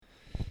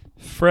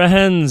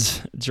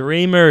Friends,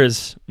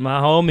 dreamers,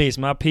 my homies,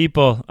 my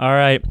people. All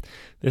right,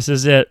 this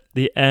is it.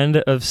 The end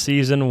of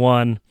season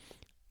 1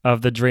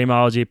 of the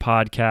Dreamology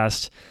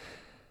podcast.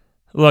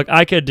 Look,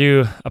 I could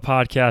do a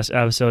podcast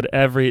episode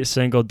every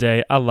single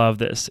day. I love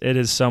this. It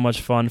is so much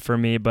fun for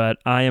me, but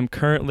I am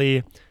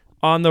currently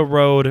on the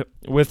road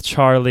with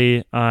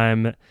Charlie.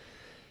 I'm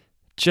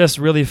just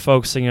really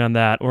focusing on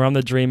that. We're on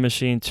the Dream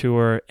Machine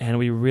tour, and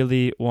we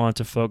really want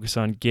to focus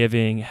on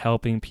giving,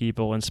 helping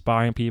people,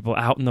 inspiring people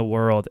out in the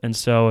world. And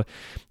so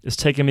it's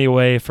taking me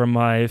away from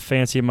my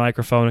fancy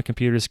microphone and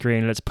computer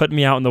screen, and it's putting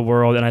me out in the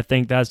world, and I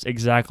think that's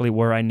exactly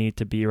where I need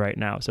to be right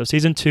now. So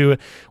season 2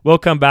 will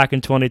come back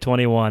in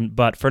 2021,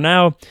 but for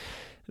now,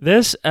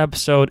 this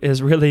episode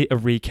is really a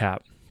recap.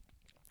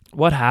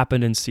 What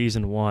happened in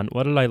season 1?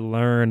 What did I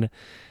learn?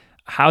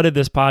 How did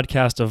this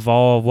podcast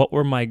evolve? What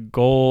were my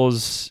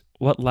goals?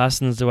 What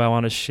lessons do I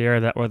want to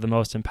share that were the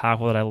most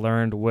impactful that I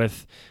learned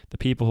with the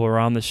people who are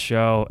on the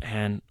show?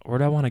 And where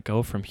do I want to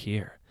go from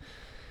here?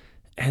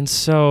 And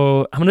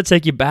so I'm going to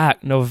take you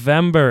back.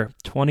 November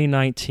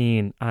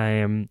 2019. I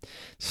am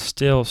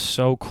still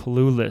so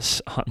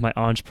clueless on my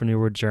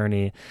entrepreneur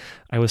journey.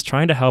 I was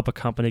trying to help a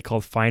company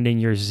called Finding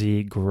Your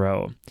Z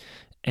grow.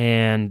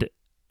 And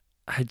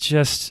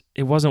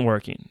it wasn't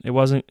working. It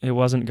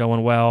wasn't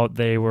going well.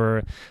 They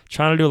were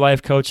trying to do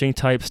life coaching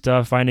type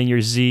stuff, finding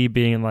your Z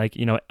being like,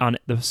 on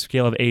the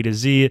scale of A to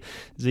Z.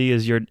 Z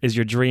is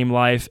your dream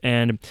life.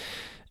 And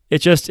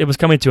it was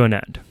coming to an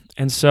end.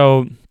 And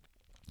so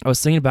I was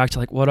thinking back to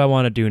like, what do I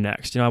want to do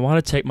next? I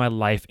want to take my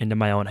life into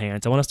my own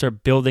hands. I want to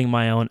start building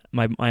my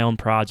own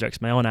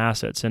projects, my own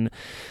assets. And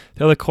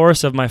through the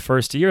course of my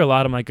first year, a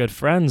lot of my good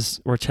friends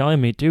were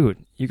telling me,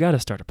 dude, you got to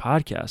start a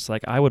podcast.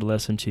 Like, I would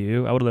listen to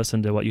you. I would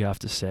listen to what you have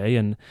to say.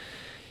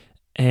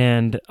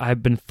 And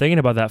I've been thinking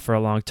about that for a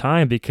long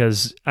time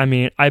because,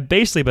 I've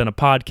basically been a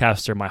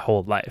podcaster my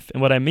whole life.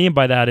 And what I mean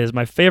by that is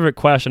my favorite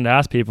question to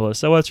ask people is,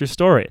 so what's your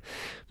story?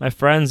 My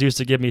friends used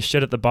to give me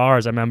shit at the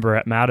bars, I remember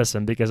at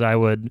Madison, because I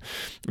would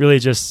really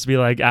just be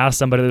like, ask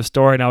somebody their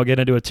story, and I would get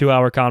into a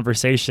 2-hour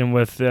conversation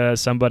with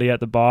somebody at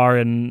the bar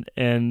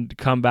and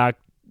come back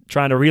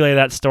trying to relay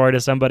that story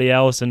to somebody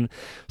else. And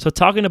so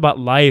talking about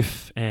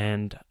life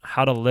and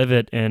how to live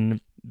it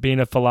and being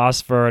a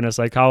philosopher and a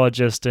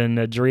psychologist and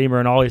a dreamer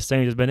and all these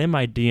things has been in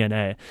my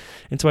DNA.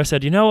 And so I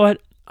said, you know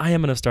what? I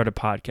am going to start a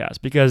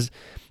podcast because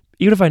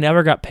even if I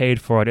never got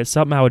paid for it, it's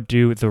something I would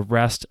do the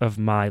rest of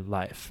my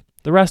life.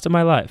 The rest of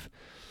my life.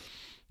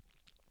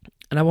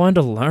 And I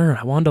wanted to learn.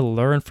 I wanted to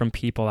learn from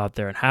people out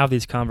there and have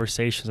these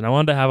conversations. And I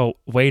wanted to have a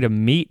way to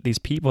meet these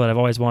people that I've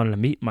always wanted to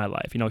meet in my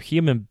life.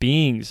 Human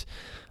beings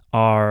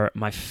are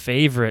my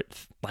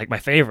favorite.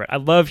 I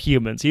love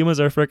humans. Humans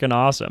are freaking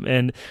awesome.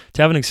 And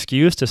to have an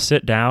excuse to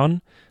sit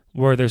down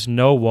where there's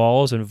no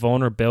walls and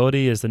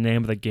vulnerability is the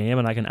name of the game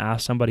and I can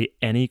ask somebody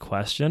any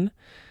question,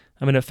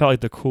 it felt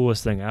like the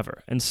coolest thing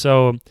ever. And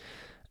so,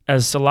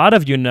 as a lot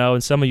of you know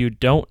and some of you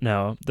don't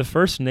know, the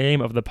first name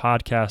of the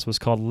podcast was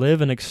called Live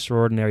an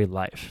Extraordinary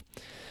Life.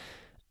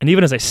 And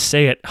even as I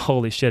say it,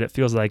 holy shit, it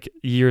feels like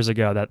years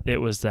ago that it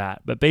was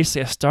that. But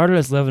basically, I started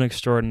as Live an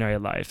Extraordinary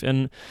Life.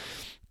 And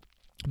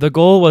the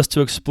goal was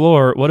to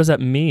explore, what does that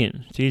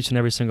mean to each and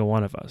every single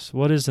one of us?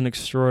 What does an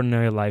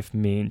extraordinary life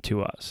mean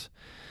to us?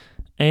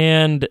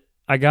 And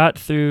I got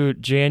through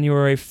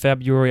January,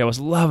 February, I was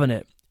loving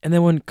it. And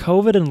then when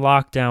COVID and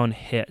lockdown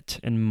hit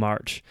in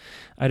March,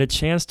 I had a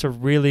chance to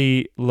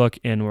really look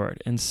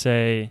inward and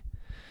say,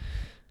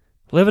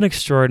 live an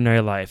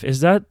extraordinary life.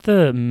 Is that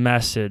the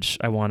message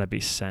I want to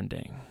be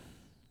sending?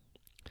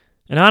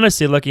 And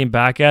honestly, looking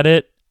back at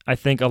it, I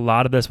think a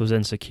lot of this was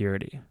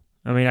insecurity.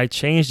 I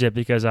changed it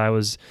because I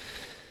was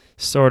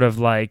sort of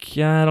like,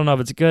 I don't know if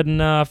it's good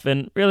enough.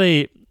 And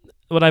really,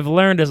 what I've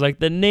learned is like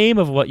the name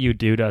of what you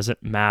do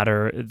doesn't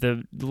matter.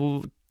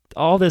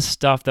 All this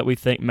stuff that we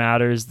think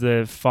matters,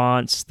 the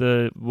fonts,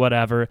 the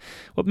whatever.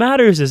 What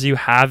matters is you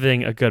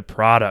having a good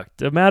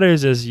product. What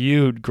matters is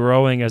you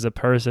growing as a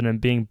person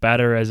and being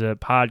better as a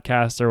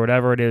podcaster or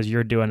whatever it is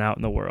you're doing out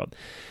in the world.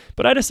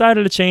 But I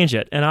decided to change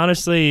it. And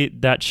honestly,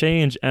 that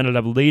change ended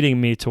up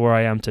leading me to where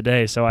I am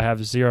today. So I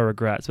have zero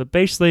regrets. But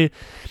basically,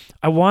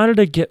 I wanted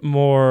to get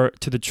more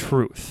to the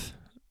truth.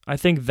 I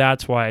think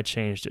that's why I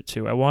changed it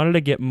too. I wanted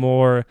to get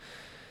more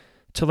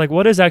to like,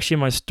 what is actually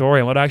my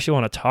story and what I actually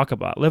want to talk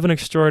about. Live an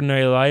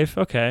extraordinary life.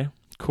 Okay,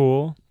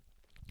 cool.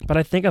 But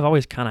I think I've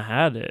always kind of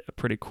had a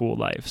pretty cool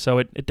life. So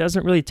it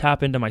doesn't really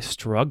tap into my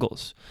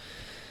struggles.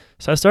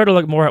 So I started to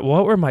look more at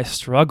what were my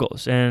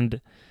struggles.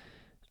 And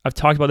I've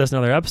talked about this in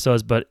other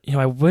episodes, but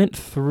I went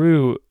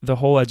through the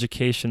whole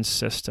education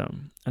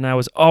system and I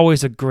was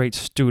always a great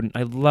student.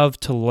 I love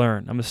to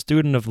learn. I'm a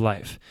student of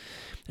life.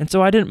 And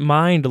so I didn't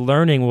mind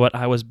learning what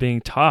I was being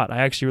taught. I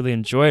actually really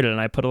enjoyed it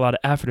and I put a lot of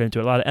effort into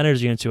it, a lot of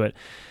energy into it.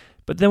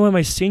 But then when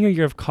my senior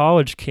year of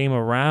college came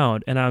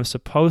around and I'm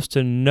supposed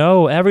to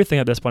know everything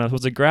at this point, I'm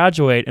supposed to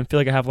graduate and feel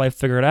like I have life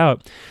figured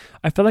out,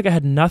 I felt like I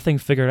had nothing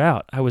figured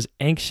out. I was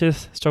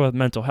anxious, struggled with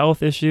mental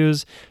health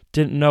issues,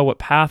 didn't know what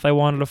path I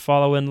wanted to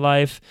follow in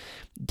life.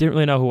 didn't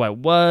really know who I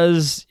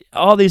was,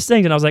 all these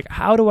things. And I was like,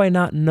 how do I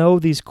not know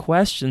these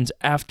questions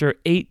after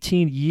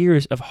 18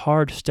 years of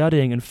hard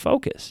studying and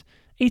focus?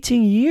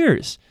 18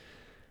 years.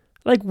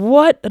 Like,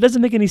 what? That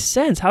doesn't make any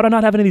sense. How do I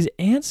not have any of these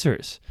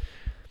answers?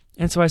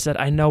 And so I said,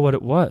 I know what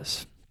it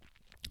was.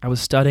 I was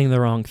studying the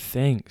wrong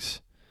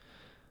things.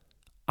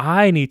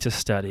 I need to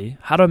study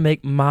how to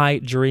make my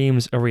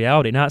dreams a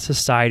reality, not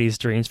society's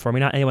dreams for me,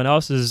 not anyone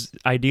else's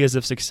ideas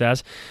of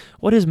success.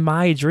 What is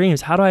my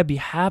dreams? How do I be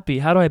happy?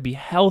 How do I be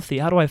healthy?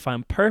 How do I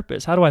find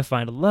purpose? How do I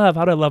find love?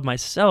 How do I love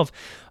myself?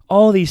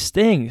 All these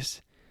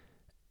things.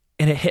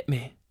 And it hit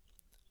me.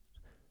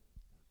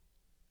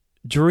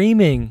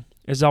 Dreaming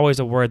is always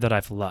a word that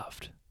I've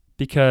loved,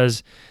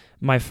 because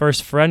my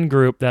first friend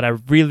group that I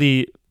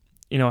really,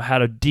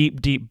 had a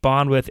deep, deep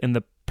bond with in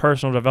the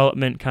personal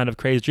development kind of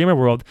crazy dreamer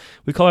world,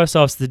 we call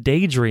ourselves the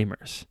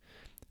Daydreamers.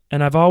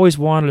 And I've always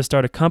wanted to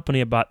start a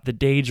company about the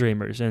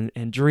Daydreamers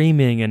and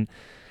dreaming, and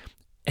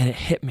it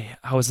hit me.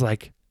 I was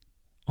like,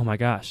 oh my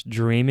gosh,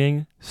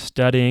 dreaming,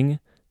 studying,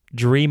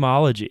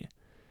 dreamology,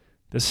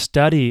 the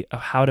study of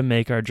how to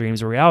make our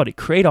dreams a reality.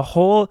 Create a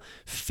whole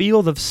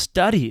field of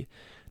study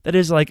that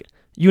is like,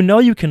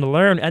 you can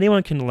learn,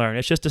 anyone can learn.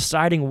 It's just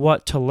deciding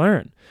what to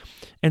learn.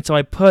 And so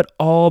I put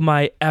all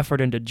my effort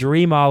into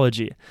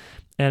dreamology.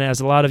 And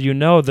as a lot of you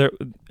know,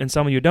 and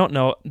some of you don't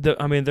know,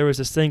 there was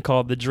this thing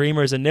called the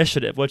Dreamers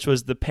Initiative, which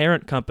was the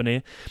parent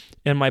company.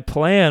 And my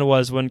plan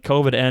was, when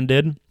COVID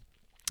ended,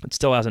 it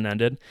still hasn't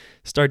ended,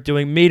 start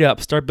doing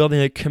meetups, start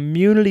building a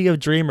community of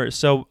dreamers.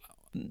 So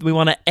we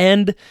want to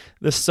end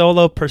the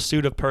solo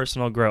pursuit of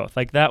personal growth.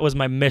 Like, that was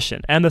my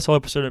mission, end the solo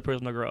pursuit of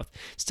personal growth.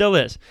 Still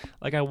is.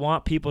 Like, I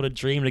want people to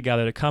dream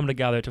together, to come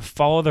together, to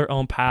follow their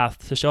own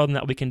path, to show them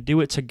that we can do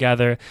it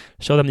together,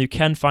 show them you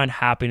can find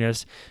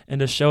happiness, and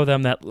to show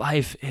them that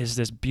life is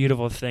this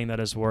beautiful thing that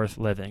is worth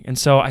living. And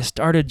so I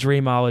started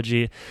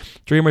Dreamology.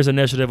 Dreamers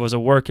Initiative was a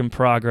work in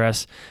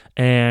progress,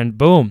 and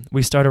boom,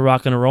 we started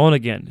rocking and rolling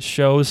again.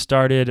 Shows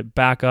started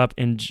back up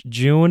in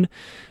June,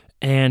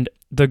 and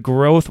the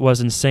growth was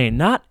insane.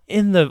 Not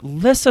in the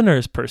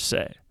listeners per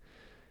se,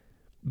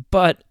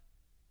 but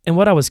in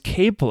what I was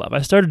capable of.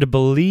 I started to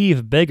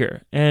believe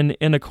bigger. And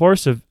in the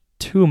course of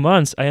 2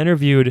 months, I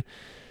interviewed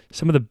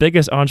some of the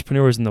biggest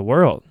entrepreneurs in the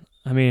world.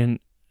 I mean,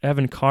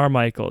 Evan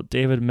Carmichael,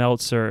 David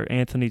Meltzer,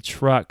 Anthony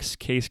Trucks,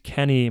 Case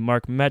Kenny,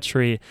 Mark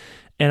Metry,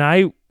 and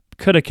I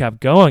could have kept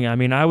going. I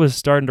mean, I was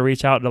starting to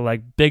reach out to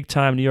like big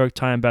time New York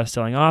Times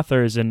bestselling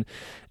authors and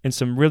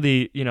some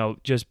really,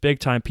 just big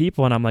time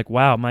people. And I'm like,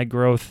 wow, my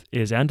growth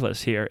is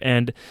endless here.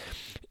 And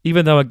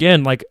even though,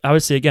 again, like I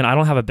would say, again, I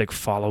don't have a big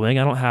following.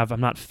 I'm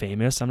not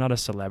famous. I'm not a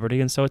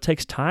celebrity. And so it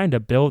takes time to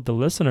build the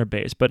listener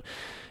base. But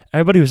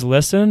everybody who's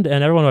listened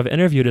and everyone who I've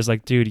interviewed is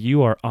like, dude,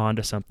 you are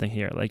onto something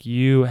here. Like,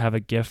 you have a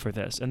gift for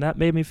this. And that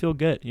made me feel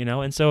good,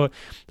 And so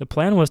the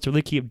plan was to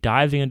really keep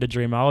diving into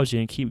Dreamology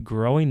and keep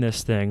growing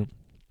this thing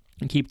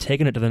and keep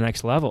taking it to the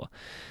next level.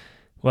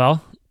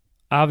 Well,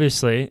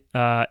 obviously,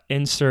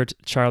 insert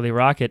Charlie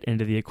Rocket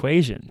into the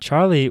equation.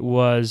 Charlie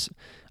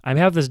I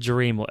have this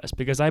dream list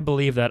because I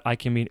believe that I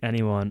can meet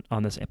anyone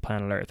on this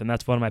planet Earth. And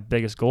that's one of my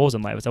biggest goals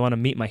in life, is I want to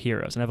meet my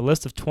heroes. And I have a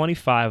list of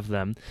 25 of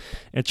them,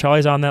 and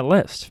Charlie's on that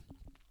list.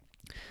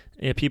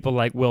 People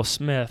like Will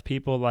Smith,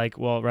 people like,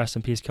 well, rest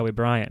in peace, Kobe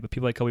Bryant, but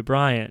people like Kobe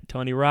Bryant,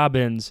 Tony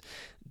Robbins,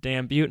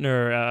 Dan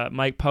Buettner,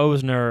 Mike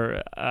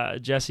Posner,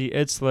 Jesse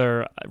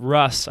Itzler,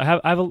 Russ. I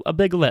have a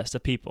big list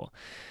of people.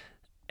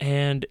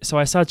 And so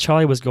I saw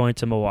Charlie was going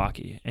to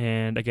Milwaukee.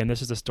 And again,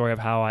 this is the story of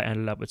how I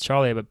ended up with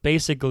Charlie. But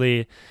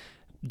basically,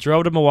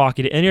 drove to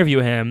Milwaukee to interview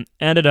him,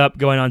 ended up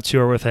going on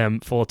tour with him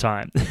full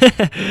time.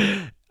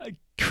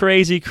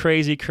 Crazy,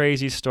 crazy,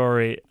 crazy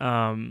story.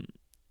 And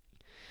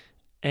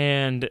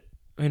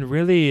I mean,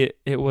 really,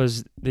 it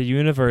was the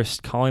universe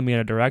calling me in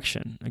a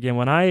direction. Again,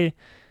 when I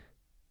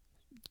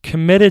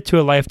committed to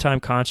a lifetime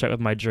contract with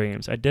my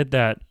dreams, I did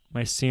that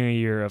my senior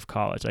year of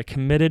college. I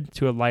committed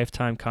to a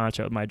lifetime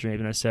contract with my dreams,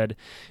 and I said,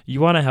 you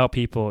want to help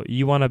people,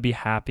 you want to be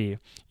happy,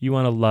 you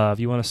want to love,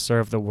 you want to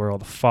serve the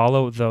world,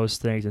 follow those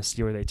things and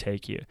see where they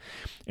take you.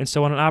 And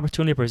so when an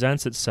opportunity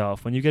presents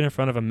itself, when you get in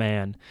front of a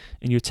man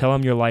and you tell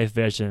him your life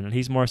vision, and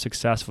he's more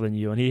successful than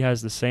you, and he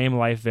has the same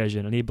life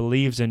vision, and he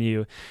believes in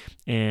you,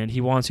 and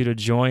he wants you to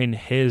join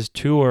his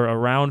tour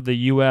around the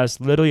U.S.,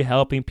 literally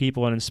helping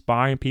people and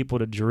inspiring people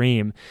to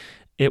dream,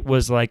 it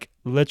was like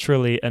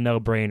literally a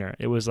no-brainer.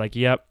 It was like,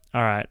 yep,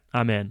 all right,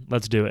 I'm in.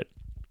 Let's do it.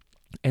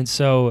 And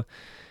so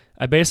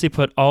I basically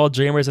put all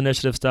Dreamers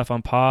Initiative stuff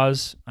on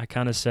pause. I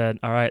kind of said,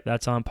 all right,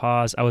 that's on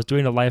pause. I was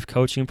doing a life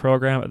coaching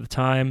program at the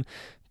time.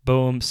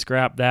 Boom,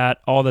 scrap that.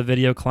 All the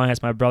video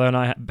clients my brother and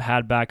I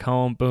had back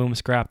home, boom,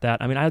 scrap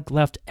that. I mean, I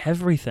left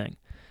everything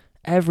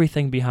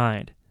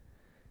behind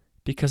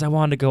because I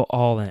wanted to go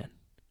all in.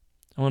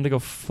 I wanted to go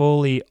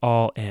fully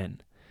all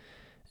in.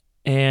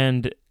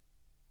 And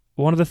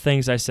one of the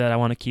things I said I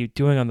want to keep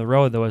doing on the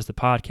road, though, is the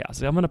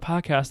podcast. I'm on a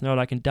podcast now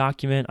that I can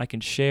document, I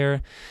can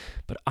share,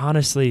 but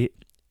honestly,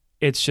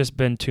 it's just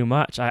been too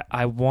much.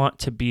 I want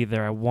to be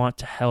there. I want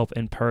to help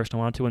in person. I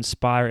want to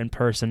inspire in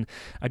person.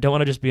 I don't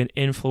want to just be an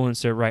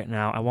influencer right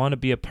now. I want to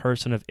be a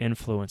person of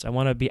influence. I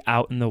want to be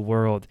out in the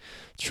world,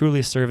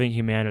 truly serving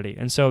humanity.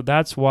 And so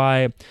that's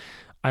why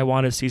I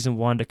wanted season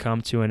 1 to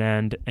come to an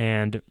end.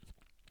 And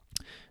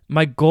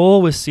my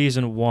goal with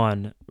season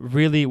 1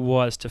 really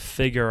was to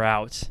figure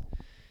out,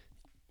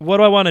 what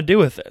do I want to do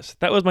with this?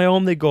 That was my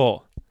only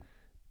goal.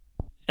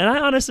 And I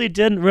honestly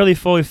didn't really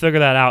fully figure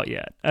that out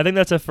yet. I think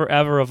that's a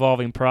forever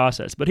evolving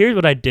process. But here's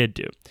what I did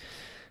do.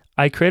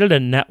 I created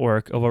a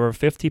network of over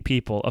 50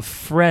 people, of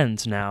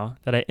friends now,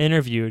 that I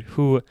interviewed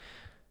who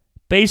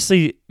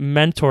basically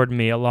mentored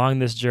me along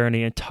this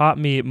journey and taught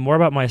me more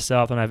about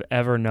myself than I've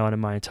ever known in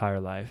my entire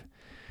life.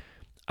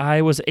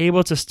 I was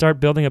able to start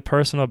building a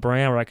personal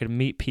brand where I could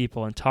meet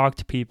people and talk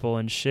to people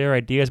and share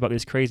ideas about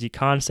these crazy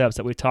concepts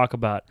that we talk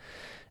about.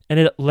 And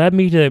it led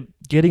me to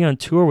getting on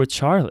tour with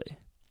Charlie.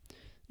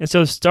 And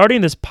so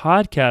starting this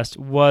podcast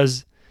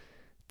was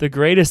the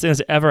greatest thing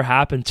that's ever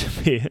happened to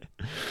me.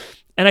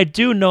 And I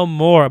do know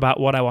more about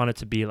what I want it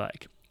to be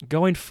like.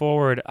 Going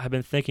forward, I've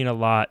been thinking a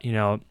lot,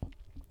 a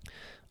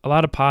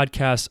lot of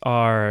podcasts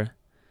are,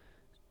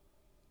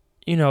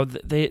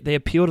 they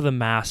appeal to the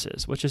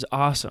masses, which is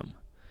awesome.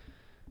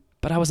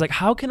 But I was like,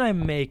 how can I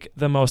make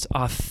the most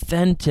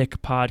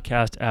authentic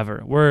podcast ever,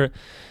 where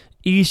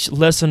each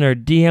listener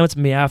DMs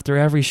me after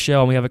every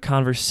show and we have a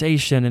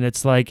conversation, and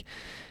it's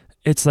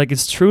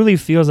it truly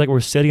feels like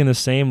we're sitting in the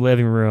same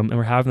living room and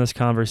we're having this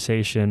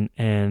conversation,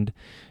 and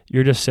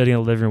you're just sitting in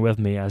the living room with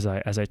me as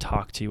I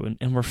talk to you,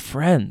 and we're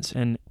friends,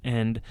 and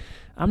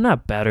I'm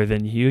not better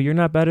than you, you're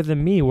not better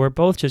than me. We're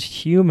both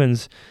just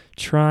humans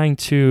trying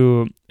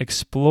to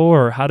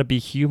explore how to be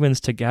humans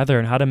together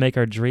and how to make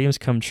our dreams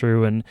come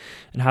true and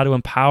how to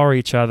empower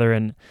each other.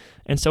 And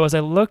so as I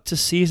look to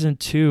season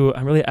 2,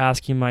 I'm really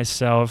asking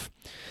myself,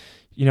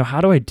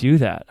 how do I do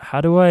that? How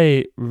do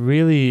I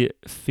really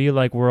feel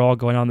like we're all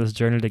going on this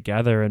journey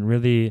together and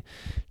really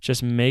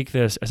just make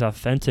this as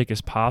authentic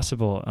as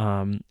possible,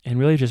 and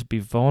really just be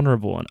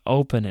vulnerable and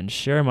open and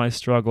share my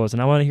struggles.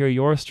 And I want to hear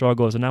your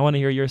struggles, and I want to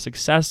hear your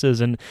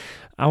successes, and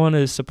I want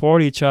to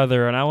support each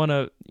other, and I want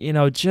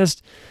to,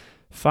 just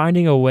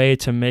finding a way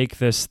to make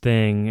this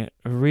thing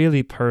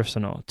really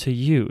personal to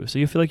you, so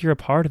you feel like you're a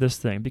part of this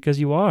thing, because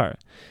you are.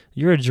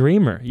 You're a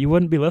dreamer. You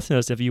wouldn't be listening to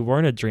this if you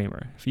weren't a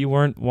dreamer, if you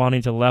weren't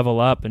wanting to level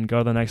up and go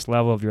to the next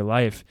level of your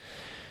life.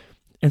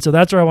 And so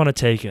that's where I want to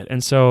take it.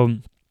 And so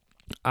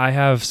I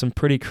have some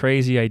pretty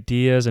crazy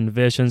ideas and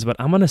visions, but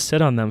I'm going to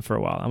sit on them for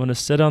a while. I'm going to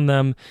sit on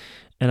them,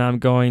 and I'm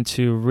going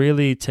to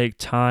really take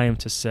time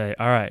to say,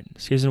 all right,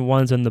 season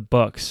 1's in the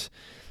books.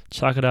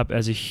 Chalk it up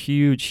as a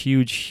huge,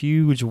 huge,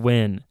 huge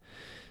win.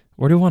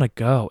 Where do I want to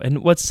go?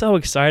 And what's so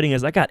exciting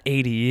is I got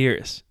 80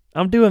 years.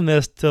 I'm doing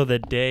this till the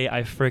day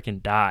I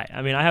freaking die.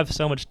 I mean, I have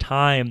so much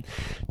time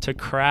to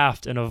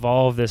craft and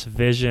evolve this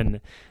vision.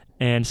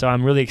 And so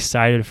I'm really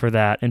excited for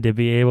that, and to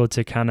be able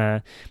to kind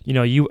of,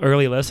 you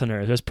early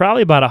listeners, there's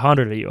probably about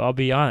 100 of you, I'll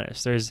be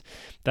honest.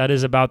 That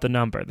is about the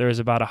number. There's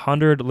about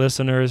 100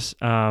 listeners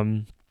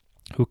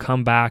who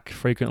come back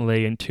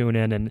frequently and tune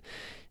in.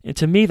 And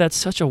to me, that's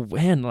such a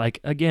win. Like,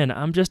 again,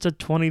 I'm just a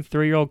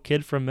 23-year-old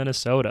kid from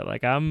Minnesota.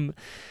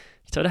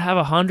 So to have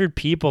 100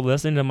 people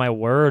listening to my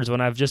words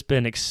when I've just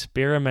been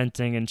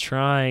experimenting and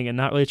trying, and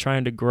not really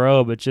trying to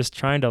grow, but just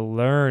trying to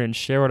learn and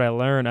share what I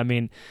learn. I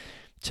mean,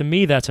 to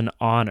me, that's an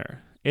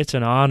honor. It's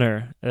an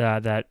honor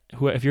that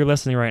if you're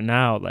listening right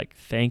now,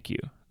 thank you.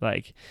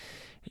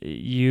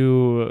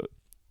 You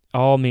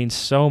all mean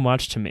so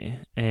much to me,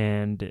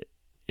 and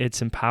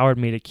it's empowered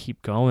me to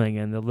keep going,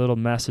 and the little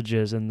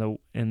messages and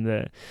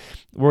the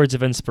words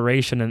of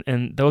inspiration,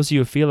 and those of you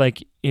who feel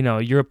like,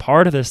 you're a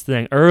part of this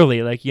thing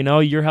early,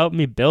 you're helping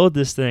me build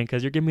this thing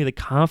because you're giving me the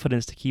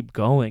confidence to keep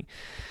going.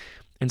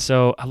 And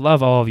so I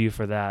love all of you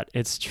for that.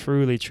 It's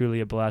truly, truly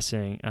a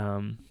blessing,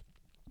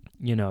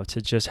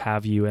 to just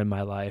have you in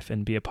my life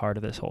and be a part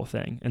of this whole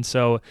thing. And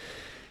so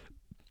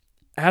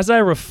as I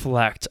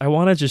reflect, I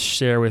want to just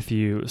share with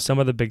you some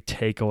of the big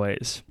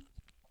takeaways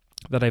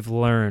that I've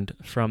learned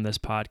from this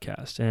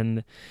podcast.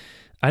 And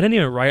I didn't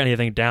even write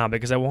anything down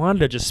because I wanted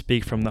to just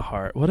speak from the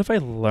heart. What have I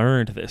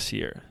learned this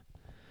year?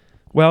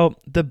 Well,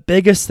 the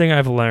biggest thing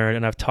I've learned,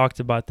 and I've talked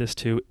about this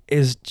too,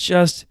 is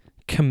just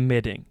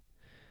committing.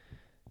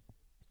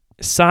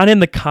 Signing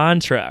the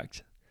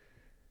contract.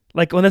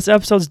 When this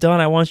episode's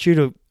done, I want you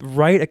to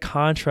write a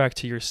contract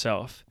to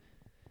yourself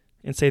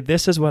and say,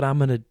 this is what I'm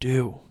going to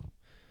do.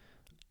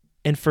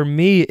 And for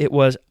me, it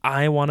was,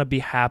 I want to be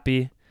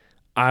happy.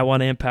 I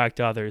want to impact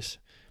others.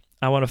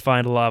 I want to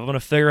find love. I want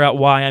to figure out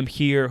why I'm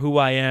here, who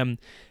I am.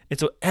 And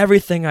so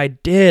everything I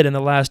did in the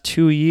last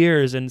 2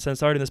 years, and since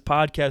starting this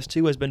podcast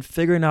too, has been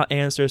figuring out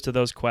answers to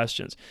those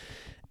questions.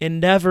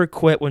 And never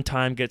quit when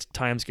times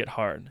get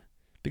hard.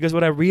 Because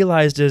what I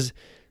realized is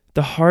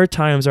the hard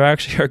times are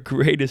actually our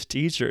greatest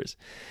teachers.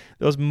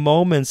 Those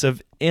moments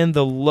of in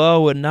the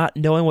low and not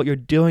knowing what you're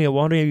doing and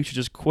wondering if you should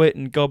just quit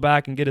and go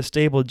back and get a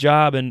stable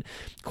job, and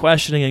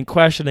questioning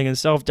and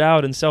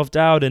self-doubt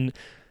and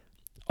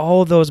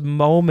all those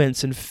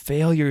moments and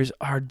failures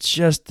are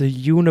just the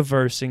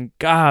universe and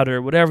God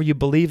or whatever you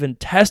believe in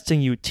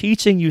testing you,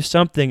 teaching you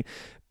something,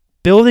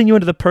 building you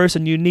into the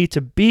person you need to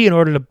be in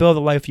order to build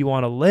the life you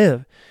want to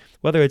live.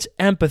 Whether it's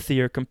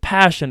empathy or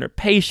compassion or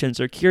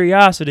patience or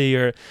curiosity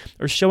or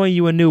showing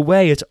you a new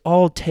way, it's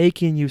all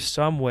taking you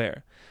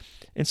somewhere.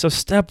 And so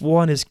step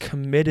 1 is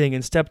committing,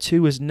 and step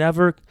 2 is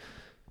never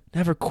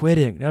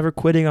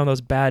quitting on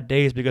those bad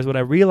days. Because what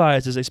I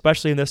realized is,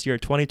 especially in this year,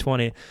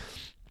 2020,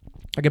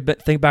 I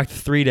could think back to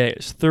 3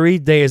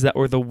 days that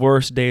were the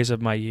worst days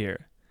of my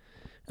year.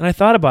 And I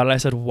thought about it. I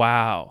said,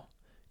 wow,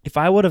 if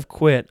I would have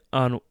quit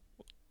on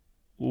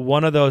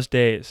one of those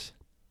days,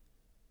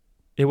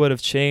 it would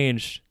have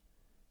changed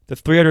the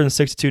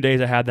 362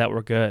 days I had that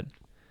were good.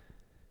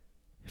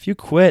 If you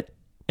quit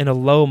in a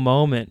low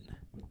moment,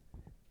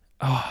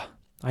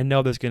 I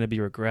know there's going to be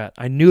regret.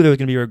 I knew there was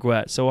going to be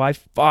regret. So I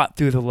fought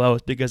through the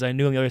lows because I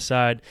knew on the other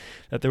side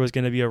that there was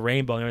going to be a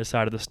rainbow on the other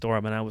side of the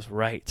storm, and I was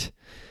right.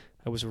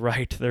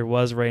 There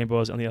was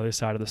rainbows on the other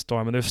side of the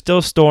storm, and there's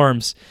still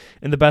storms.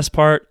 And the best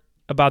part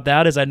about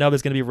that is I know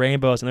there's going to be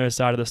rainbows on the other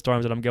side of the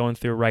storms that I'm going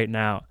through right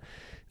now.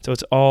 So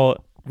it's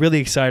all really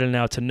exciting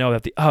now to know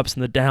that the ups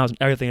and the downs and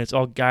everything, it's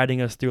all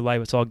guiding us through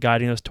life. It's all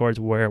guiding us towards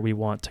where we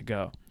want to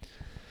go.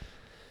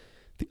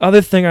 The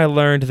other thing I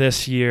learned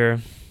this year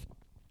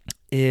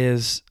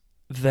is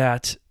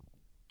that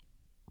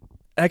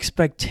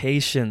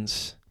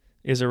expectations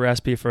is a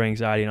recipe for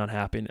anxiety and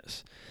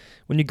unhappiness.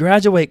 When you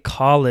graduate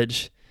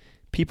college,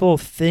 people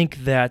think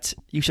that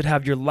you should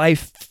have your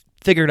life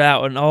figured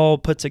out and all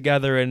put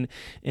together and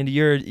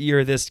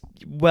you're this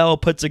well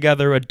put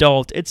together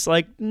adult. It's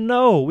like,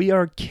 no, we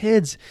are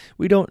kids.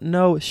 We don't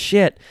know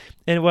shit.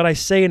 And what I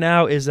say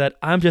now is that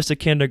I'm just a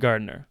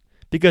kindergartner.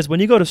 Because when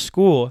you go to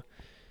school,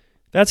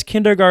 that's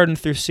kindergarten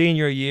through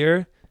senior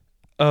year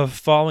of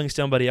following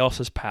somebody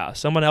else's path,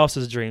 someone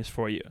else's dreams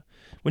for you.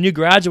 When you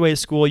graduate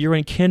school, you're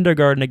in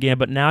kindergarten again,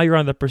 but now you're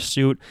on the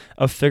pursuit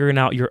of figuring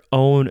out your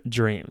own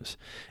dreams.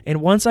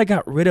 And once I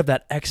got rid of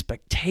that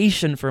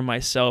expectation for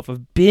myself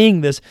of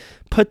being this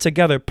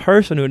put-together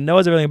person who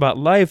knows everything about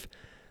life,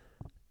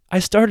 I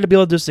started to be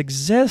able to just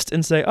exist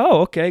and say,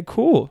 oh, okay,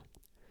 cool.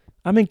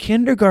 I'm in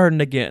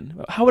kindergarten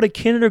again. How would a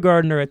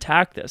kindergartner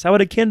attack this? How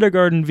would a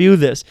kindergarten view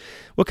this?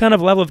 What kind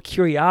of level of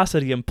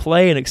curiosity and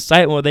play and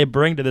excitement would they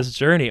bring to this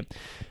journey?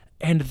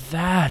 And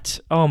that,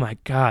 oh my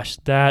gosh,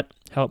 that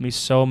helped me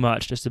so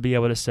much just to be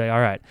able to say,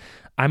 all right,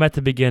 I'm at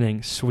the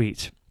beginning.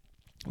 Sweet.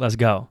 Let's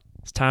go.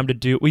 It's time to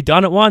do. We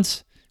done it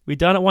once. We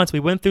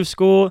went through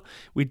school.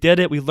 We did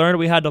it. We learned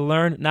what we had to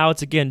learn. Now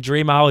it's again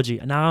Dreamology.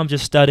 And now I'm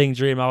just studying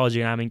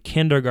Dreamology and I'm in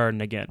kindergarten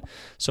again.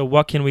 So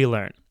what can we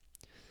learn?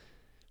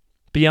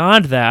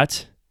 Beyond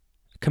that,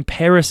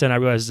 comparison, I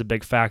realize, is a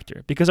big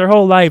factor because our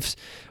whole lives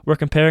we're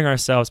comparing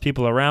ourselves,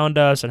 people around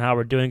us, and how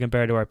we're doing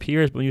compared to our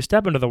peers. But when you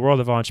step into the world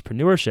of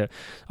entrepreneurship,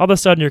 all of a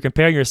sudden you're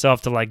comparing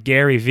yourself to like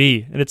Gary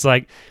Vee, and it's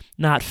like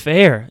not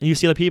fair. And you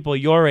see the people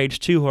your age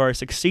too who are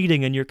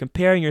succeeding, and you're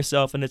comparing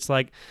yourself, and it's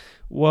like,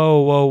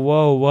 whoa,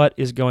 what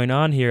is going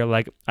on here?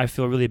 Like I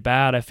feel really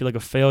bad. I feel like a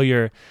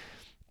failure.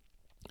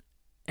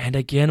 And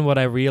again, what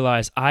I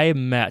realized,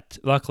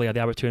 luckily I had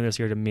the opportunity this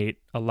year to meet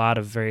a lot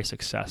of very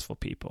successful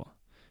people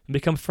and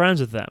become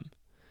friends with them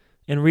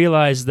and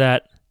realize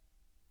that,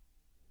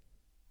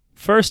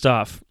 first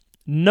off,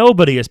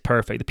 nobody is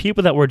perfect. The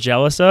people that we're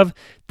jealous of,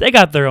 they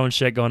got their own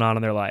shit going on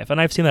in their life. And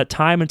I've seen that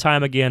time and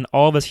time again.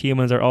 All of us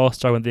humans are all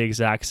struggling with the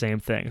exact same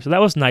thing. So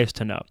that was nice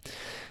to know.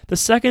 The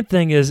second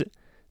thing is,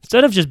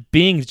 instead of just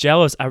being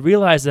jealous, I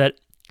realized that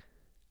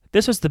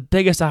this was the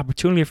biggest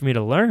opportunity for me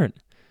to learn.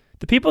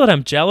 The people that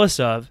I'm jealous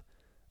of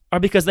are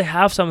because they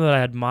have something that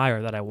I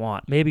admire, that I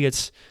want. Maybe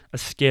it's a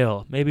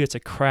skill, maybe it's a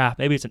craft,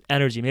 maybe it's an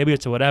energy, maybe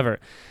it's a whatever.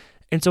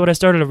 And so what I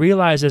started to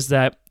realize is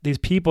that these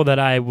people that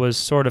I was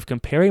sort of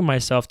comparing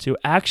myself to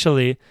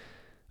actually,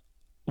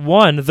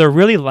 one, they're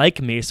really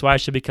like me, so I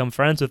should become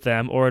friends with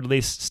them or at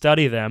least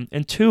study them.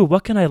 And two,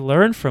 what can I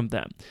learn from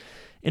them?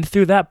 And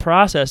through that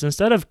process,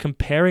 instead of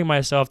comparing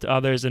myself to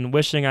others and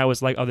wishing I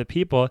was like other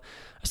people,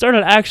 I started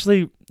to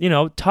actually,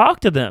 talk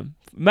to them.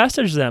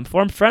 Message them,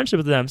 form friendship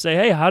with them, say,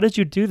 hey, how did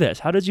you do this?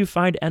 How did you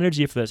find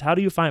energy for this? How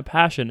do you find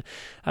passion?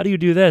 How do you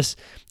do this?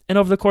 And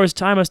over the course of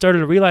time, I started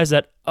to realize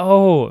that,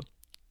 oh,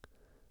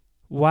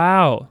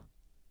 wow,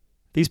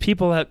 these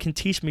people can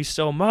teach me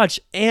so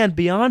much. And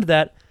beyond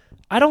that,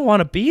 I don't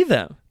want to be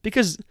them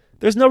because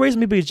there's no reason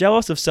to be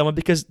jealous of someone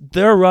because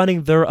they're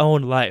running their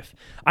own life.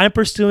 I'm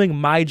pursuing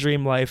my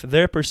dream life.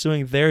 They're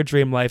pursuing their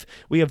dream life.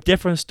 We have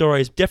different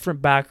stories,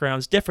 different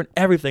backgrounds, different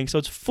everything. So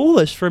it's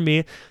foolish for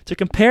me to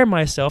compare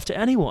myself to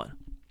anyone.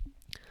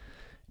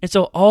 And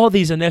so all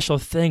these initial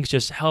things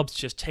just helped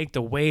just take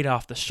the weight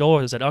off the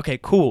shoulders. That, okay,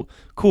 cool.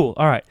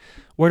 All right,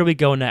 where do we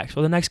go next?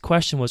 Well, the next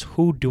question was,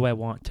 who do I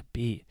want to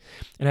be?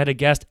 And I had a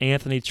guest,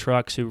 Anthony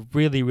Trucks, who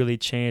really, really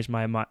changed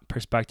my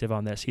perspective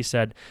on this. He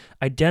said,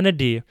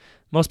 identity,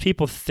 most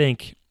people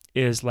think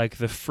is like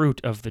the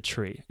fruit of the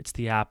tree. It's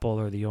the apple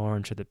or the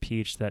orange or the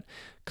peach that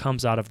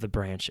comes out of the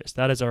branches.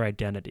 That is our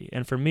identity.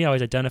 And for me, I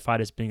was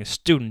identified as being a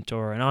student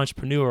or an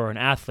entrepreneur or an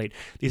athlete,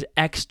 these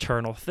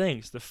external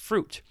things, the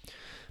fruit.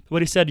 But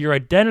what he said, your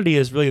identity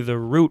is really the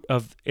root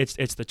of, it's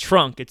the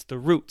trunk, it's the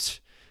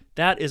roots.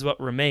 That is what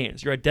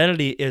remains. Your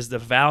identity is the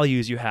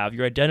values you have.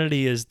 Your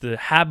identity is the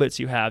habits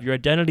you have. Your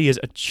identity is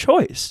a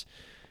choice.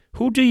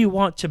 Who do you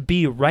want to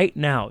be right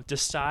now?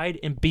 Decide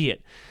and be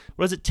it.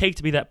 What does it take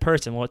to be that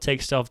person? Well, it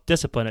takes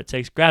self-discipline. It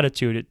takes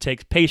gratitude. It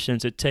takes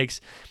patience. It takes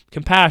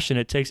compassion.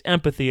 It takes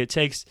empathy. It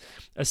takes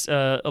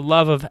a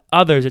love of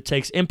others. It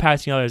takes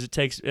impacting others. It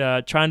takes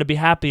trying to be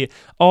happy.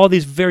 All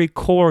these very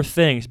core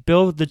things.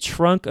 Build the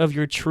trunk of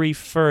your tree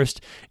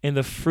first, and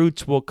the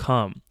fruits will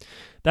come.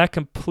 That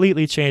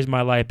completely changed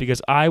my life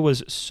because I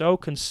was so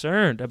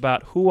concerned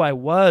about who I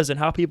was and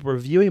how people were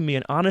viewing me.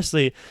 And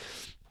honestly,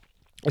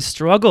 I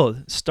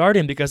struggled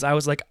starting because I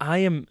was like, I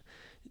am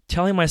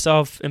telling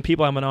myself and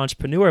people I'm an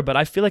entrepreneur, but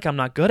I feel like I'm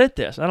not good at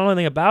this. I don't know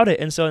anything about it.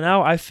 And so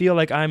now I feel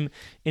like I'm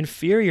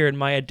inferior and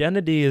my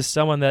identity is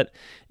someone that,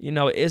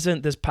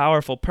 isn't this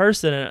powerful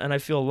person, and I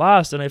feel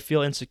lost and I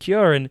feel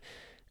insecure.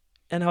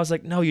 And I was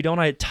like, no, you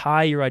don't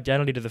tie your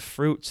identity to the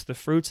fruits. The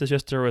fruits is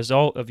just a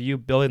result of you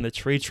building the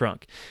tree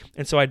trunk.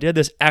 And so I did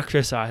this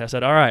exercise. I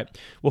said, all right,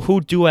 well,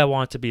 who do I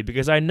want to be?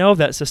 Because I know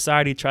that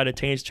society tried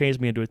to change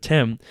me into a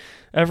Tim.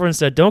 Everyone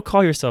said, don't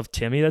call yourself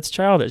Timmy. That's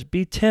childish.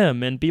 Be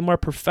Tim and be more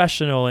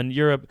professional. And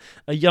you're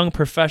a young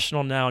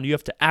professional now, and you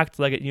have to act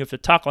like it, and you have to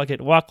talk like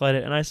it, walk like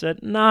it. And I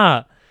said,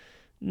 no.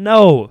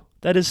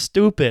 That is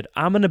stupid.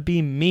 I'm going to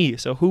be me.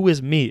 So who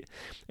is me?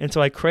 And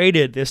so I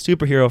created this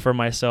superhero for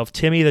myself,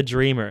 Timmy the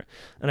Dreamer.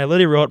 And I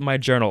literally wrote in my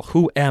journal,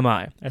 who am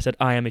I? I said,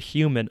 I am a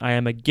human. I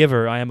am a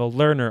giver. I am a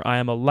learner. I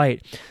am a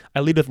light. I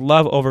lead with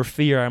love over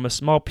fear. I am a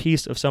small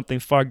piece of something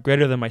far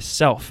greater than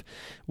myself.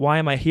 Why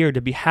am I here?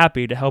 To be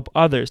happy, to help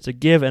others, to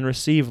give and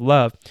receive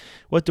love.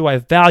 What do I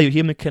value?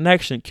 Human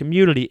connection,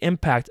 community,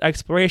 impact,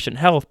 exploration,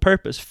 health,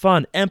 purpose,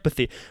 fun,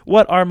 empathy.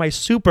 What are my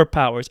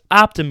superpowers?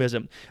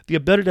 Optimism, the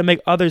ability to make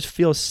others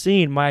feel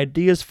seen, my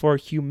ideas for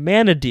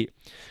humanity.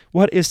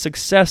 What is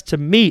success to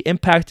me?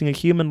 Impacting a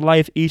human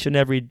life each and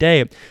every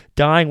day,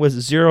 dying with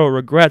zero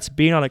regrets,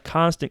 being on a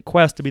constant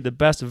quest to be the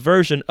best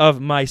version of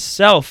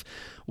myself.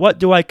 What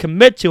do I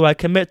commit to? I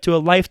commit to a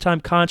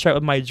lifetime contract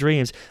with my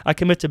dreams. I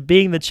commit to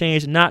being the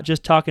change, not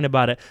just talking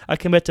about it. I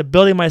commit to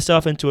building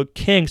myself into a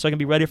king so I can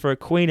be ready for a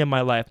queen in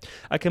my life.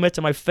 I commit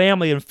to my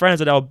family and friends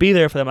that I'll be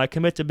there for them. I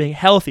commit to being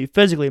healthy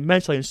physically,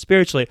 mentally, and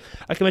spiritually.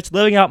 I commit to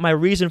living out my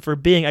reason for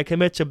being. I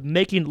commit to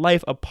making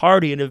life a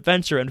party, an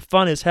adventure, and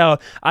fun as hell.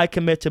 I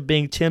commit to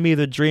being Timmy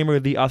the Dreamer,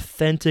 the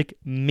authentic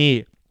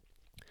me.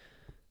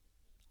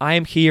 I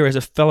am here as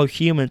a fellow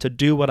human to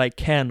do what I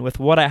can with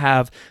what I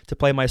have to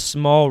play my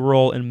small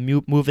role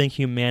in moving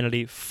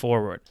humanity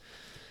forward.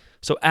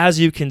 So as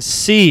you can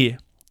see,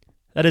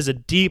 that is a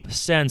deep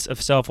sense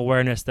of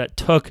self-awareness that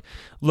took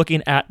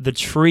looking at the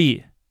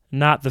tree,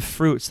 not the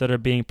fruits that are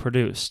being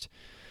produced.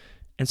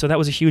 And so that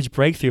was a huge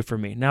breakthrough for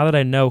me. Now that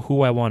I know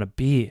who I want to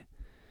be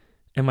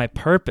and my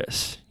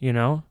purpose,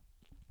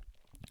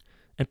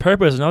 And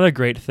purpose is another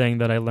great thing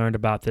that I learned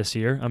about this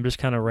year. I'm just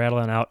kind of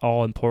rattling out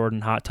all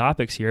important hot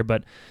topics here,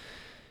 but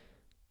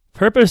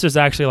purpose is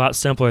actually a lot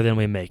simpler than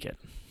we make it.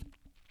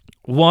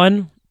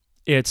 One,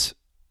 it's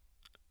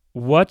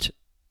what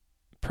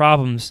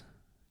problems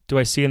do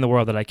I see in the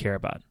world that I care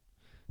about?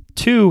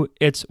 Two,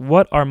 it's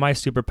what are my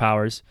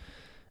superpowers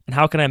and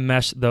how can I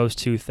mesh those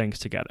two things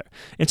together?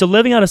 And so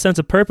living out a sense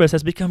of purpose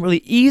has become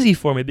really easy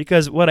for me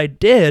because what I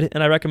did,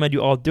 and I recommend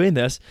you all doing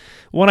this,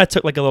 one, I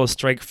took like a little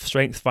strength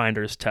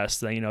finders test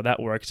thing,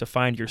 that works to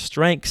find your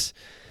strengths.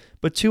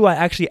 But two, I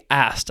actually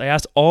asked. I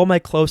asked all my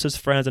closest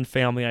friends and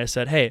family. I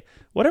said, hey,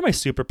 what are my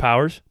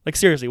superpowers? Like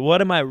seriously,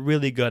 what am I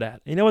really good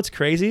at? You know what's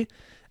crazy?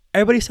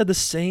 Everybody said the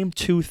same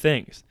two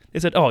things. They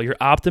said, oh, your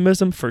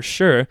optimism for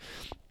sure,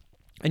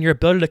 and your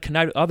ability to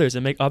connect with others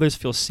and make others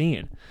feel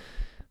seen.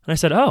 And I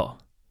said, oh,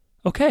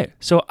 okay,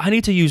 so I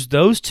need to use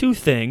those two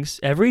things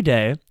every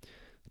day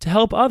to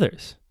help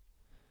others.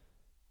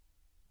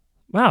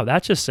 Wow,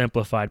 that just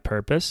simplified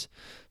purpose.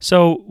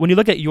 So when you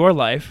look at your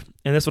life,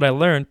 and this is what I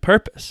learned,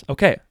 purpose.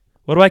 Okay,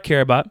 what do I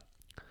care about?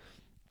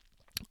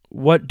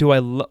 What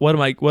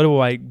am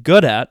I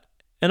good at?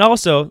 And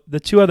also, the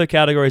two other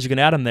categories you can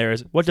add in there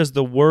is what does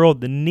the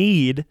world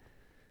need?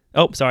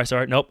 Oh,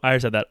 sorry. Nope, I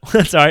already said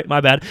that. Sorry, my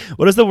bad.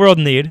 What does the world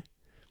need?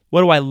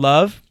 What do I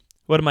love?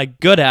 What am I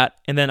good at?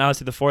 And then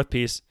obviously the fourth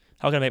piece,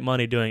 how can I make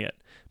money doing it?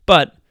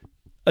 But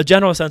a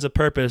general sense of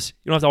purpose,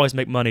 you don't have to always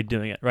make money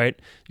doing it, right?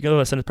 You can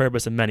live a sense of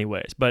purpose in many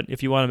ways. But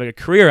if you want to make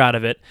a career out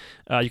of it,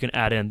 you can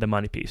add in the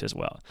money piece as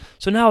well.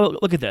 So now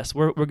look at this.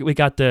 We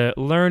got the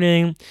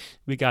learning,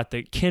 we got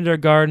the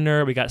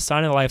kindergartner, we got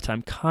signing a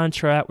lifetime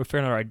contract, we're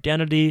figuring out our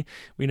identity,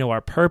 we know our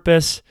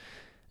purpose,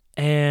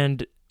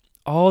 and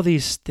all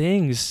these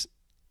things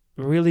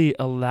really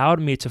allowed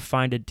me to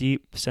find a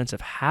deep sense of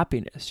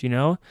happiness,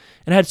 And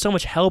I had so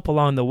much help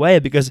along the way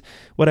because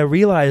what I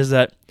realized is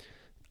that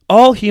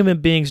all human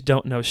beings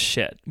don't know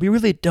shit. We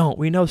really don't.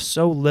 We know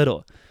so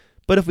little.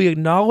 But if we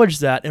acknowledge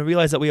that and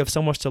realize that we have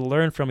so much to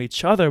learn from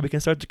each other, we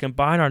can start to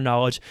combine our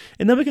knowledge,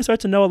 and then we can start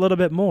to know a little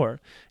bit more.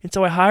 And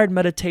so I hired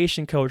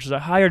meditation coaches, I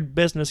hired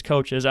business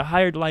coaches, I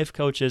hired life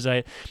coaches,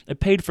 I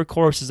paid for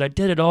courses, I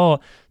did it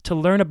all to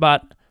learn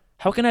about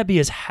how can I be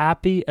as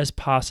happy as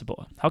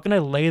possible? How can I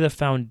lay the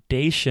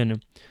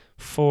foundation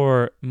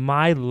for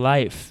my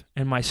life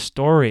and my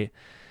story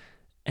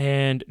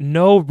and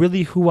know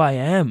really who I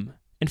am?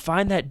 And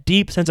find that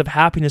deep sense of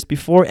happiness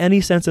before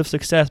any sense of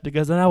success,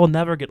 because then I will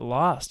never get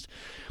lost.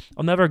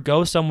 I'll never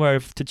go somewhere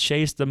to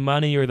chase the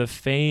money or the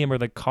fame or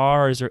the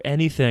cars or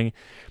anything.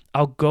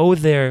 I'll go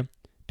there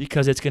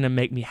because it's going to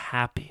make me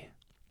happy.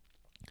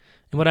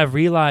 And what I've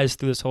realized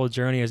through this whole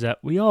journey is that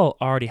we all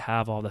already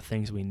have all the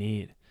things we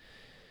need.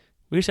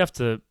 We just have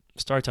to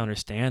start to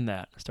understand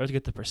that, start to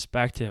get the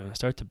perspective, and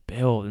start to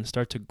build and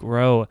start to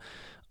grow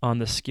on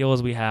the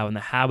skills we have and the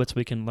habits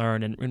we can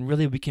learn. And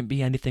really we can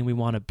be anything we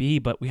want to be,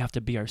 but we have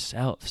to be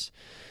ourselves.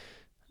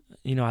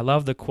 I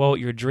love the quote,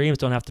 your dreams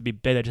don't have to be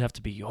big, they just have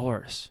to be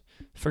yours.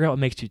 Figure out what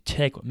makes you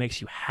tick, what makes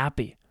you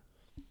happy.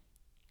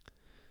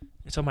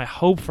 And so my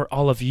hope for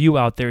all of you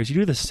out there is you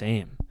do the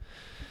same,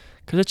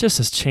 because it just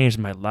has changed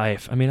my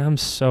life. I'm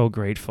so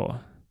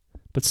grateful.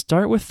 But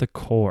start with the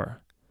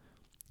core.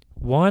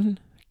 1,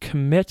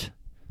 commit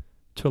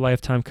to a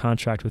lifetime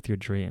contract with your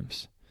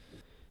dreams.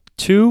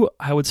 2,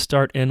 I would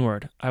start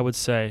inward. I would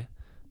say,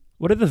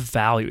 what are the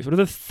values? What are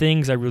the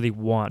things I really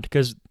want?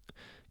 Because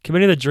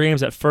committing to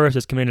dreams at first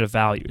is committing to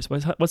values.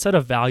 What set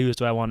of values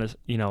do I want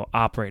to,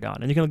 operate on?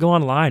 And you can go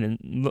online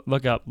and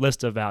look up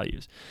list of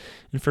values.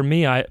 And for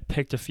me, I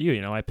picked a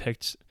few. I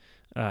picked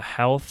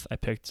health. I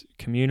picked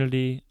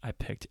community. I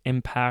picked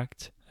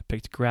impact. I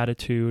picked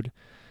gratitude.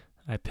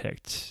 I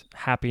picked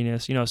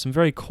happiness. Some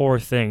very core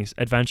things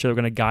eventually are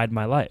going to guide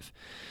my life.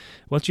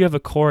 Once you have a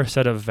core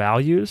set of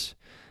values,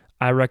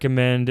 I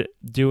recommend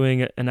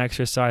doing an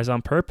exercise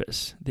on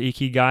purpose, the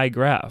Ikigai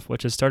graph,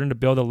 which is starting to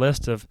build a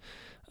list of,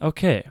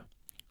 okay,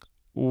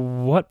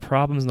 what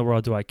problems in the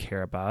world do I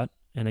care about?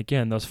 And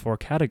again, those 4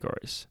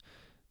 categories.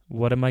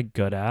 What am I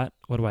good at?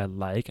 What do I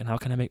like? And how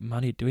can I make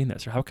money doing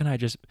this? Or how can I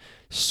just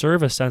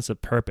serve a sense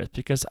of purpose?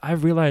 Because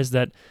I've realized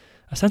that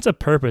a sense of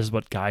purpose is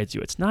what guides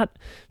you. It's not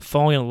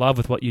falling in love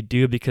with what you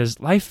do,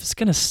 because life is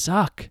going to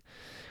suck.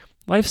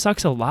 Life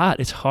sucks a lot.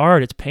 It's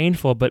hard. It's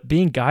painful. But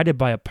being guided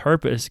by a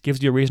purpose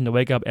gives you a reason to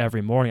wake up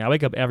every morning. I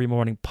wake up every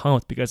morning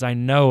pumped because I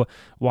know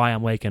why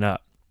I'm waking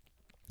up.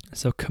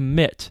 So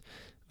commit,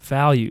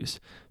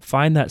 values,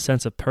 find that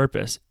sense of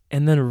purpose,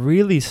 and then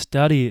really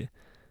study.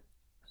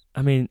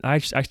 Wow,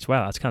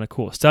 that's kind of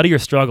cool. Study your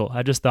struggle.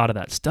 I just thought of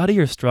that. Study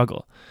your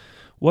struggle.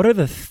 What are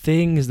the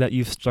things that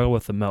you've struggled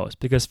with the most?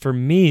 Because for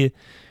me,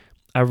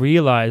 I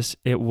realized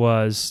it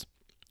was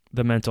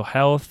the mental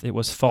health. It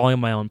was following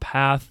my own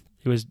path.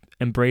 It was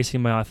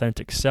embracing my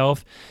authentic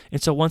self.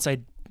 And so once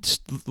I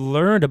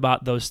learned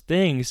about those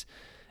things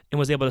and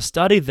was able to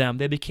study them,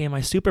 they became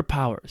my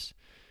superpowers.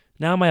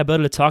 Now my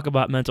ability to talk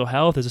about mental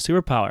health is a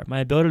superpower.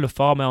 My ability to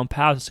follow my own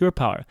path is a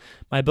superpower.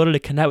 My ability to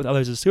connect with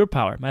others is a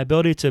superpower. My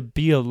ability to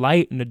be a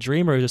light and a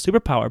dreamer is a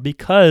superpower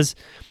because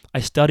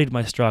I studied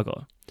my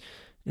struggle.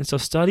 And so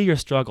study your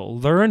struggle.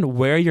 Learn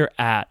where you're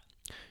at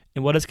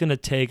and what it's going to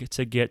take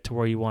to get to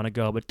where you want to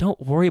go. But don't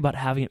worry about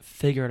having it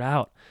figured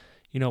out,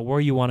 where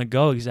you want to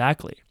go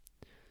exactly.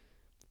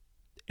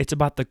 It's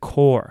about the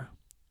core.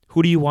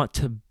 Who do you want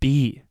to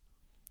be?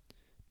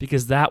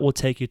 Because that will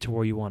take you to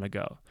where you want to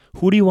go.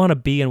 Who do you want to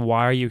be and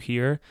why are you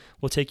here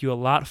will take you a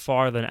lot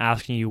farther than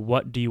asking you,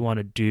 what do you want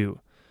to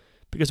do?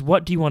 Because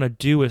what do you want to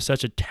do is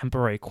such a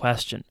temporary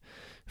question.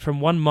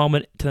 From one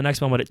moment to the next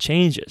moment, it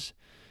changes.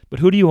 But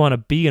who do you want to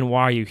be and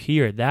why are you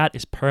here? That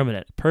is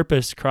permanent.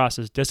 Purpose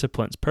crosses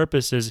disciplines.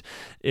 Purpose is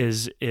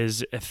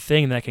a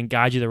thing that can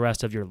guide you the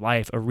rest of your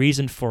life, a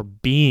reason for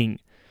being.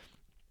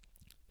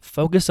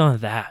 Focus on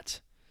that.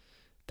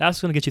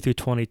 That's going to get you through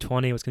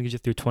 2020. What's going to get you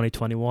through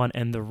 2021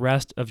 and the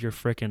rest of your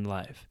freaking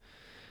life.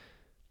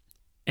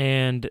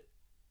 And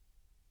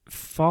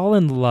fall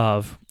in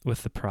love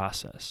with the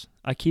process.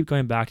 I keep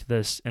going back to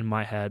this in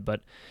my head,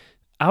 but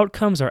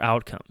outcomes are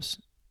outcomes.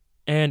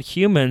 And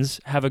humans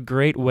have a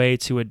great way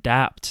to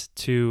adapt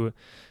to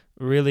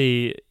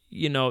really,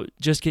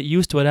 just get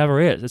used to whatever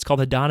is. It's called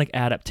hedonic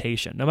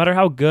adaptation. No matter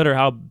how good or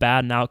how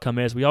bad an outcome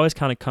is, we always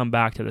kind of come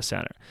back to the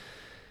center.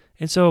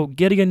 And so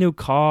getting a new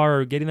car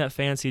or getting that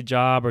fancy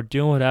job or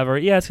doing whatever,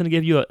 it's going to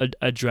give you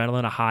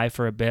adrenaline, a high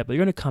for a bit, but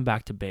you're going to come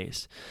back to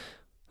base.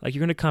 Like, you're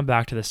going to come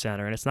back to the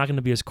center, and it's not going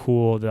to be as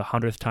cool the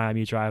 100th time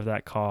you drive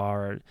that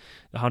car, or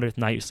the 100th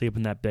night you sleep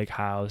in that big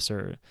house,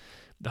 or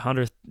the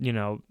 100th,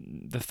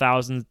 the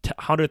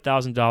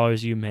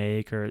 $100,000 you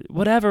make, or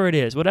whatever it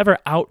is, whatever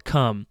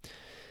outcome.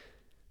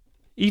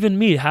 Even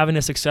me having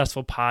a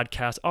successful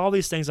podcast, all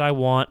these things I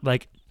want,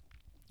 like,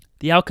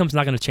 the outcome's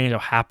not going to change how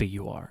happy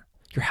you are.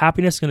 Your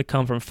happiness is going to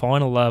come from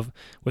falling in love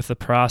with the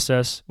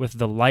process, with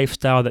the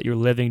lifestyle that you're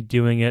living,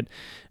 doing it,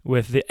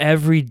 with the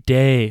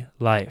everyday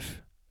life.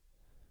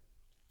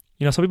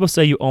 Some people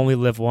say you only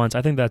live once.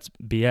 I think that's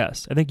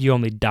BS. I think you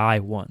only die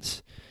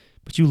once.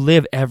 But you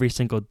live every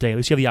single day. At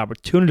least you have the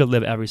opportunity to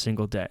live every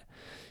single day.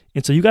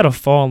 And so you got to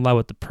fall in love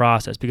with the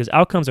process because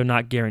outcomes are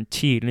not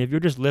guaranteed. And if you're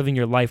just living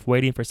your life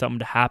waiting for something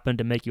to happen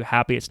to make you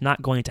happy, it's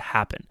not going to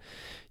happen.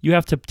 You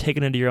have to take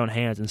it into your own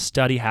hands and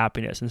study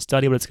happiness and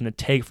study what it's going to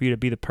take for you to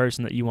be the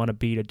person that you want to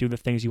be, to do the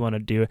things you want to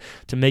do,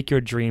 to make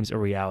your dreams a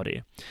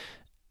reality.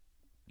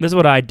 This is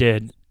what I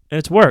did, and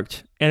it's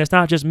worked. And it's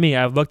not just me.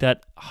 I've looked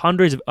at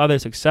hundreds of other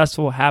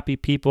successful, happy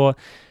people,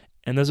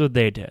 and this is what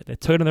they did. They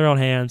took it in their own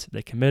hands,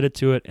 they committed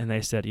to it, and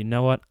they said, you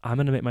know what? I'm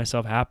going to make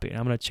myself happy. And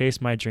I'm going to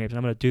chase my dreams. And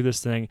I'm going to do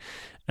this thing,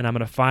 and I'm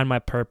going to find my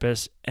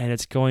purpose, and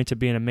it's going to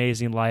be an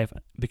amazing life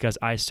because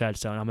I said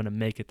so, and I'm going to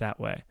make it that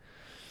way.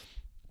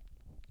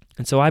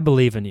 And so I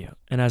believe in you.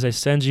 And as I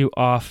send you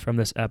off from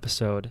this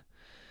episode,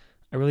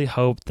 I really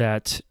hope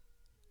that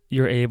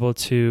you're able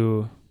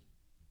to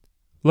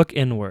look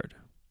inward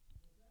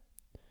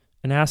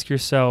and ask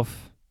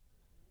yourself,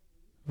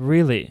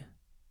 really,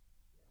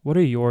 what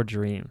are your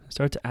dreams?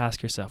 Start to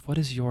ask yourself, what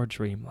is your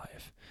dream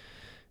life?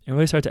 And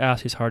really start to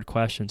ask these hard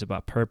questions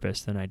about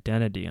purpose and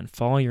identity and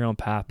following your own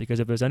path. Because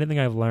if there's anything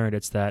I've learned,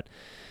 it's that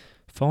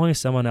following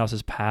someone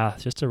else's path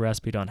is just a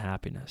recipe to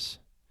unhappiness.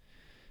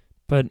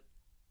 But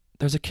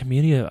there's a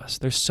community of us.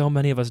 There's so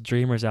many of us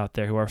dreamers out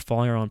there who are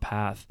following our own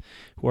path,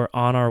 who are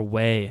on our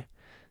way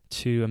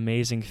to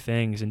amazing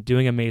things and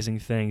doing amazing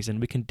things, and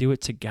we can do it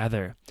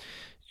together.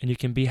 And you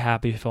can be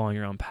happy following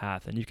your own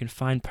path, and you can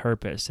find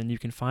purpose, and you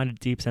can find a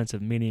deep sense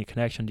of meaning and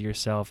connection to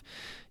yourself.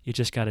 You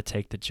just got to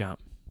take the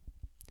jump.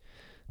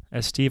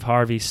 As Steve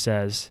Harvey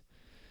says,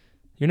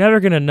 you're never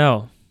going to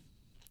know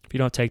if you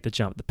don't take the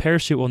jump. The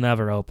parachute will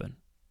never open.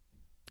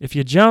 If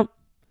you jump,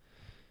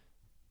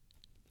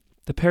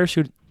 the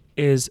parachute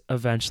is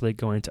eventually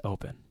going to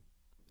open.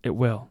 It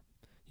will.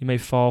 You may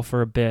fall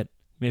for a bit.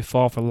 You may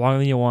fall for longer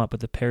than you want, but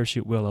the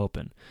parachute will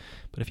open.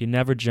 But if you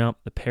never jump,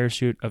 the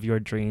parachute of your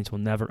dreams will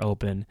never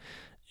open.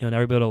 You'll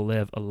never be able to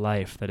live a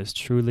life that is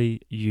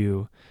truly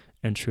you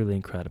and truly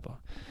incredible.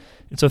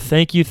 And so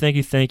thank you,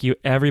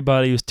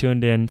 everybody who's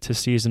tuned in to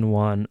season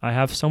 1. I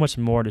have so much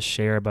more to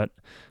share, but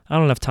I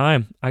don't have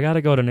time. I got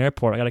to go to an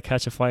airport. I got to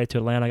catch a flight to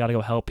Atlanta. I got to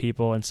go help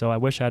people. And so I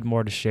wish I had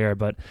more to share,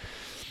 but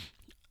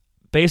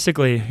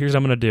basically, here's what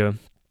I'm going to do.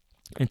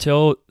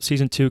 Until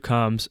season 2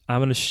 comes, I'm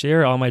going to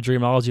share all my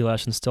Dreamology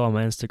lessons still on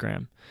my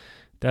Instagram.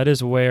 That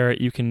is where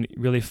you can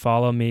really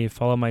follow me,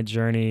 follow my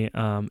journey,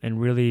 and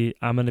really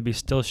I'm going to be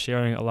still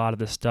sharing a lot of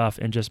this stuff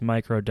in just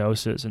micro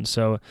doses. And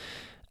so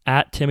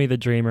at Timmy the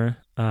Dreamer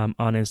on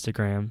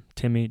Instagram,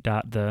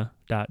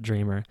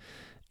 timmy.the.dreamer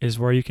is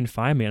where you can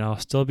find me, and I'll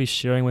still be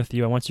sharing with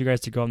you. I want you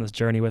guys to go on this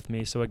journey with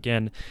me. So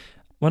again,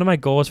 one of my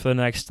goals for the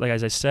next, like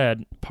as I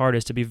said, part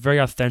is to be very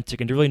authentic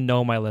and to really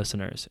know my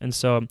listeners. And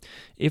so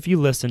if you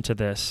listen to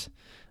this,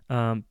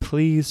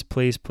 please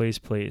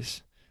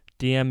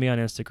DM me on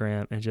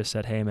Instagram and just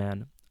said, hey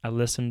man, I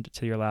listened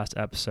to your last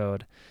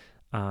episode.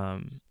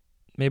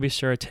 Maybe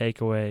share a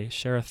takeaway,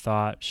 share a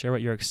thought, share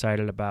what you're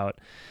excited about.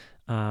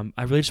 I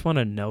really just want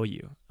to know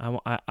you.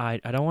 I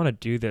don't want to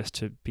do this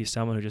to be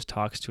someone who just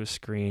talks to a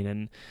screen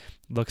and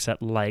looks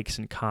at likes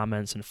and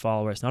comments and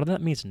followers. None of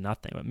that means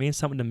nothing. What means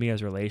something to me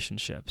is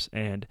relationships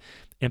and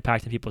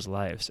impacting people's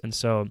lives. And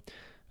so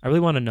I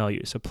really want to know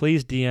you. So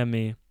please DM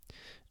me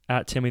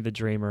at Timmy the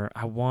Dreamer.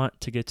 I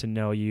want to get to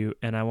know you,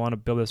 and I want to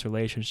build this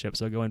relationship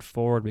so going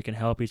forward we can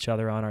help each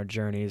other on our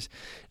journeys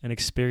and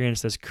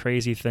experience this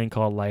crazy thing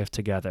called life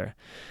together.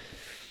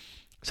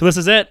 So this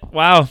is it.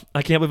 Wow,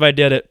 I can't believe I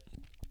did it.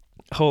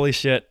 Holy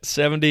shit.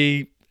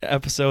 70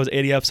 episodes,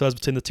 80 episodes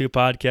between the two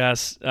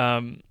podcasts.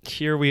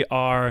 Here we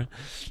are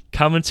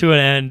coming to an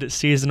end,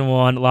 season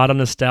 1, a lot of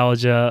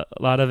nostalgia,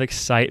 a lot of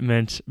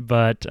excitement,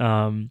 but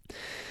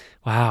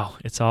wow,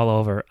 it's all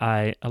over.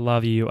 I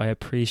love you. I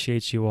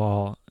appreciate you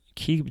all.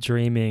 Keep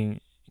dreaming,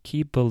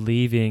 keep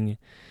believing.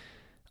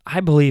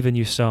 I believe in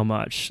you so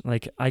much.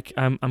 Like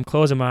I'm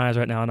closing my eyes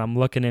right now and I'm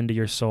looking into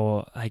your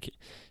soul. Like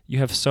you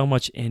have so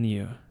much in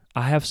you.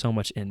 I have so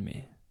much in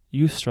me.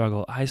 You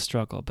struggle, I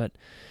struggle, but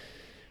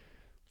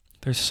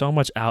there's so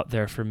much out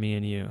there for me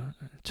and you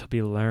to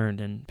be learned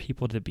and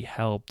people to be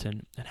helped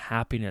and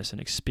happiness and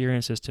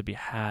experiences to be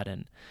had.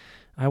 And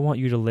I want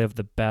you to live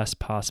the best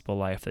possible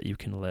life that you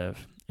can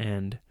live.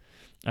 And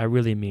I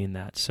really mean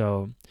that.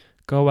 So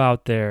go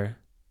out there,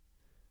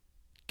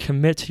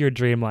 commit to your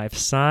dream life,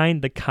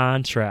 sign the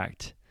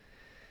contract,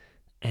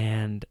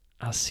 and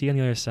I'll see you on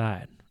the other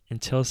side.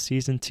 Until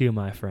season 2,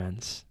 my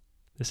friends,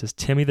 this is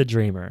Timmy the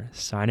Dreamer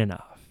signing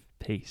off.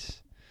 Peace.